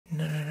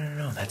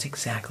that's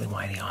exactly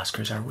why the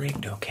Oscars are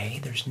rigged, okay?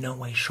 There's no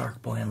way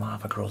Shark Boy and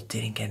Lava Girl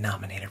didn't get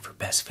nominated for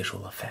Best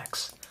Visual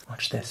Effects.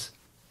 Watch this.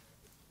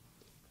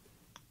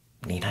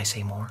 Need I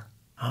say more?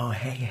 Oh,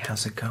 hey,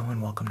 how's it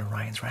going? Welcome to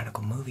Ryan's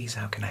Radical Movies.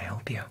 How can I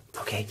help you?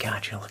 Okay,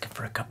 gotcha. Looking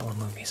for a couple of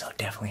movies. I'll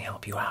definitely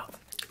help you out.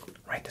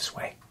 Right this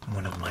way.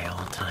 One of my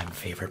all-time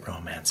favorite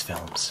romance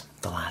films,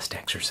 The Last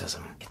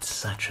Exorcism. It's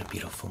such a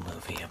beautiful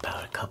movie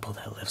about a couple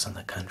that lives on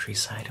the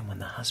countryside, and when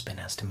the husband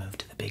has to move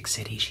to the big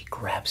city, she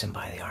grabs him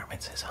by the arm and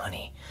says,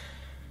 honey,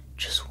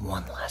 just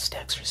one last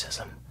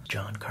exorcism.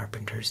 John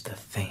Carpenter's The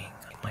Thing.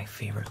 My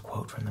favorite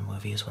quote from the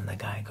movie is when the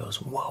guy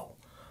goes, whoa,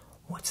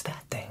 what's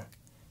that thing?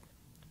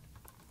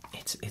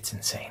 It's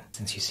insane.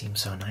 Since you seem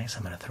so nice,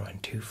 I'm going to throw in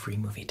 2 free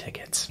movie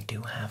tickets. We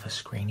do have a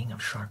screening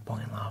of Shark Boy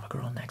and Lava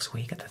Girl next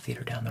week at the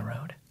theater down the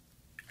road.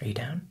 Are you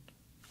down?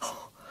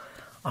 Oh,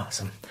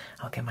 awesome.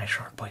 I'll get my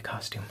Shark Boy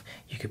costume.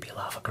 You could be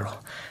Lava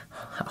Girl.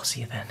 I'll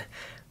see you then.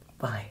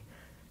 Bye.